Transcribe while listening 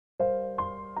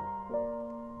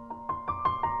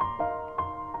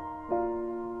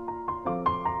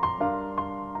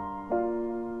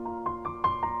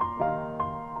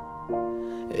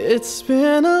It's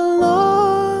been a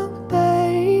long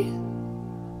day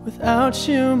without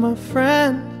you, my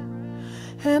friend,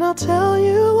 and I'll tell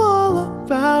you all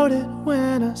about it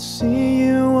when I see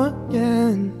you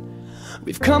again.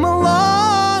 We've come a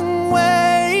long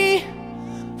way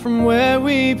from where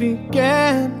we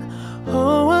began.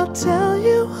 Oh, I'll tell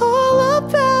you all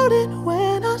about it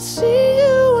when I see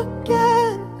you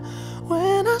again.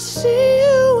 When I see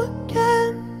you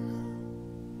again.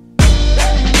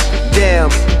 Damn,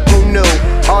 who knew?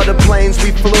 All the planes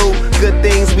we flew, good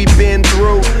things we've been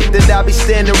through, that I'll be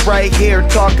standing right here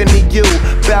talking to you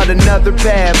about another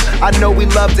path. I know we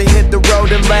love to hit the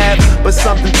road and laugh, but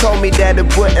something told me that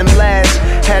it wouldn't last.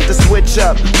 Had to switch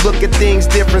up, look at things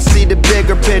different, see the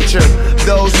bigger picture.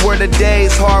 Those were the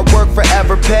days, hard work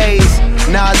forever pays.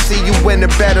 Now I see you in a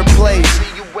better place.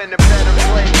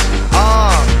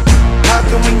 How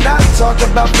can we not talk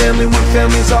about family when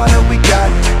family's all that we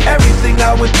got? Everything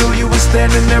I went through, you were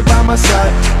standing there by my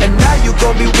side, and now you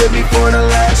gon' be with me for the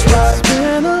last ride. It's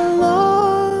been a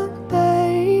long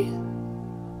day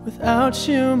without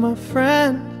you, my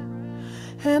friend,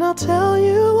 and I'll tell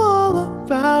you all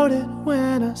about it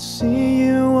when I see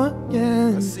you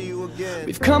again.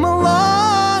 We've come a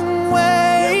long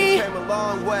way,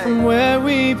 from where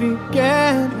we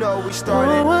began. You know we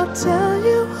started. Oh, I'll tell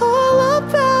you all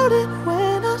about it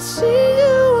when I see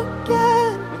you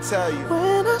again.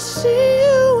 When I see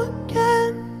you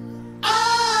again.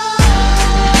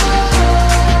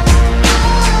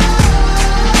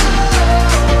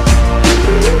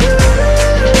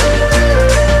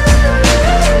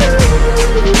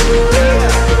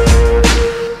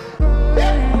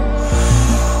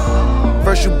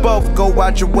 First you both go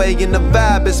out your way and the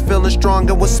vibe is feeling strong,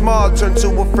 and what's small turn to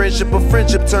a friendship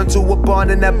turn to a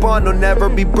bond, and that bond will never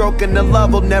be broken, the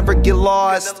love will never get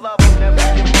lost.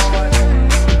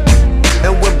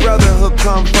 And when brotherhood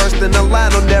come first, then the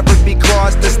line will never be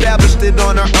crossed. Established it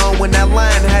on our own when that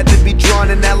line had to be drawn,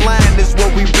 and that line is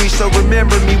what we reach, so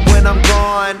remember me when I'm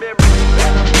gone.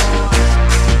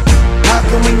 How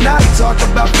can we not talk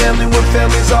about family when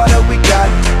family's all that we got?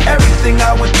 Everything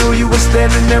I went through, you were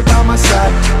standing there by my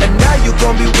side, and now you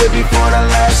gon' be with me for the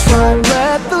last ride.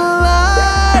 Let the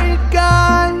light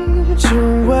guide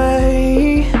your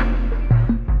way,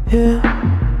 yeah.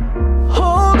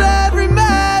 Hold every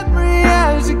memory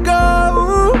as you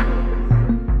go,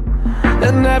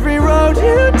 and every road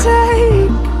you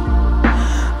take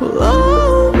will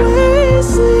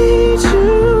always lead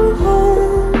you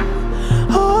home.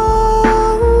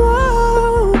 Oh,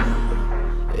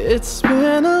 it's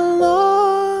been a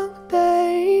long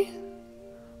day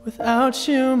without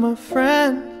you, my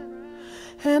friend,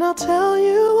 and I'll tell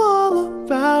you all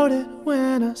about it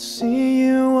when I see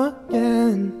you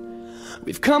again.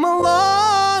 We've come a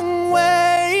long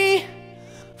way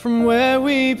from where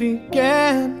we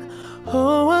began.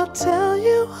 Oh, I'll tell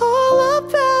you all